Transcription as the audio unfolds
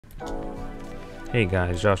Hey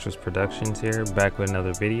guys, Joshua's Productions here, back with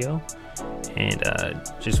another video, and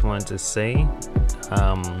just wanted to say,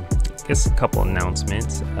 I guess a couple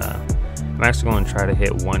announcements. I'm actually going to try to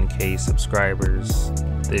hit 1K subscribers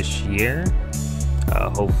this year.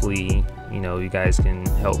 Hopefully, you guys can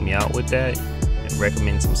help me out with that. And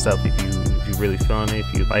recommend some stuff if you really feeling it,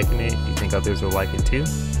 if you're liking it, if you think others will like it too.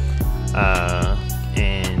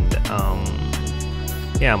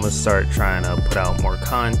 Yeah, I'm gonna start trying to put out more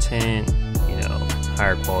content.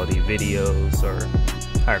 Higher quality videos or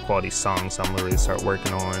higher quality songs. So I'm gonna really start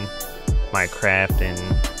working on my craft and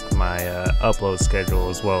my upload schedule,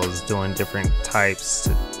 as well as doing different types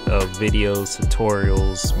of videos,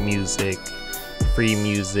 tutorials, music, free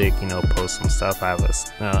music, post some stuff. I have a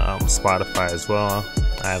Spotify as well.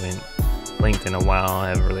 I haven't linked in a while. I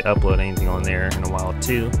haven't really uploaded anything on there in a while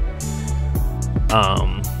too.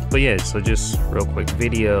 But yeah, so just real quick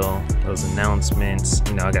video, those announcements.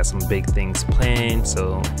 I got some big things planned,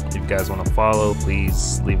 so if you guys want to follow,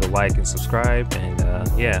 please leave a like and subscribe, and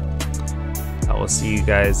yeah, I will see you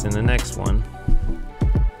guys in the next one.